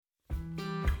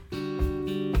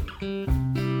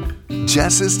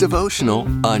Jess's devotional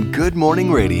on Good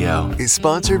Morning Radio is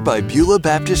sponsored by Beulah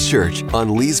Baptist Church on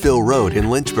Leesville Road in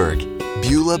Lynchburg.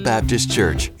 Beulah Baptist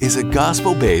Church is a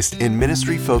gospel-based and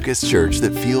ministry-focused church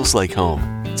that feels like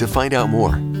home. To find out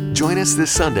more, join us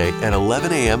this Sunday at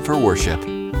 11 a.m. for worship.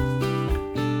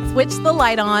 Switch the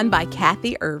Light On by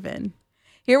Kathy Irvin.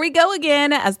 Here we go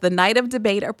again as the night of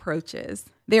debate approaches.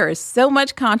 There is so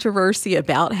much controversy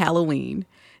about Halloween.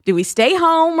 Do we stay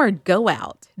home or go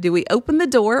out? Do we open the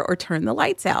door or turn the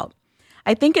lights out?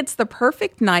 I think it's the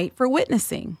perfect night for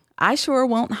witnessing. I sure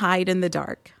won't hide in the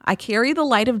dark. I carry the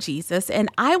light of Jesus, and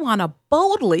I want to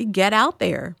boldly get out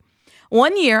there.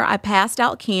 One year, I passed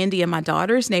out candy in my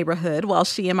daughter's neighborhood while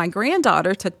she and my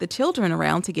granddaughter took the children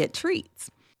around to get treats.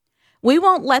 We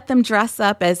won't let them dress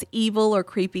up as evil or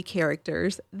creepy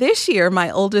characters. This year,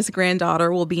 my oldest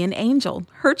granddaughter will be an angel,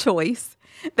 her choice.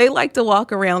 They like to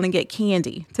walk around and get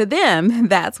candy. To them,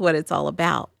 that's what it's all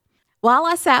about. While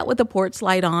I sat with the porch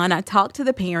light on, I talked to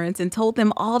the parents and told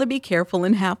them all to be careful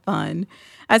and have fun.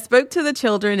 I spoke to the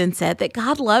children and said that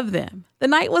God loved them. The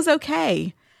night was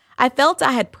okay. I felt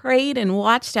I had prayed and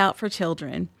watched out for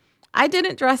children. I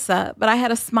didn't dress up, but I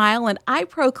had a smile and I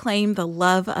proclaimed the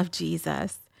love of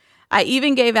Jesus. I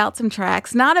even gave out some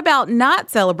tracts, not about not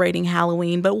celebrating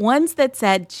Halloween, but ones that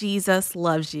said, Jesus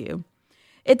loves you.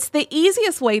 It's the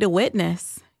easiest way to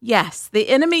witness. Yes, the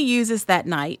enemy uses that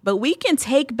night, but we can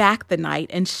take back the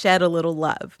night and shed a little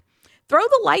love. Throw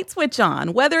the light switch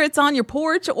on, whether it's on your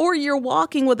porch or you're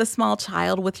walking with a small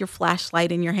child with your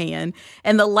flashlight in your hand,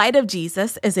 and the light of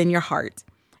Jesus is in your heart.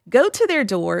 Go to their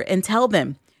door and tell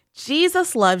them,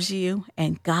 Jesus loves you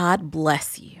and God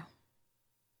bless you.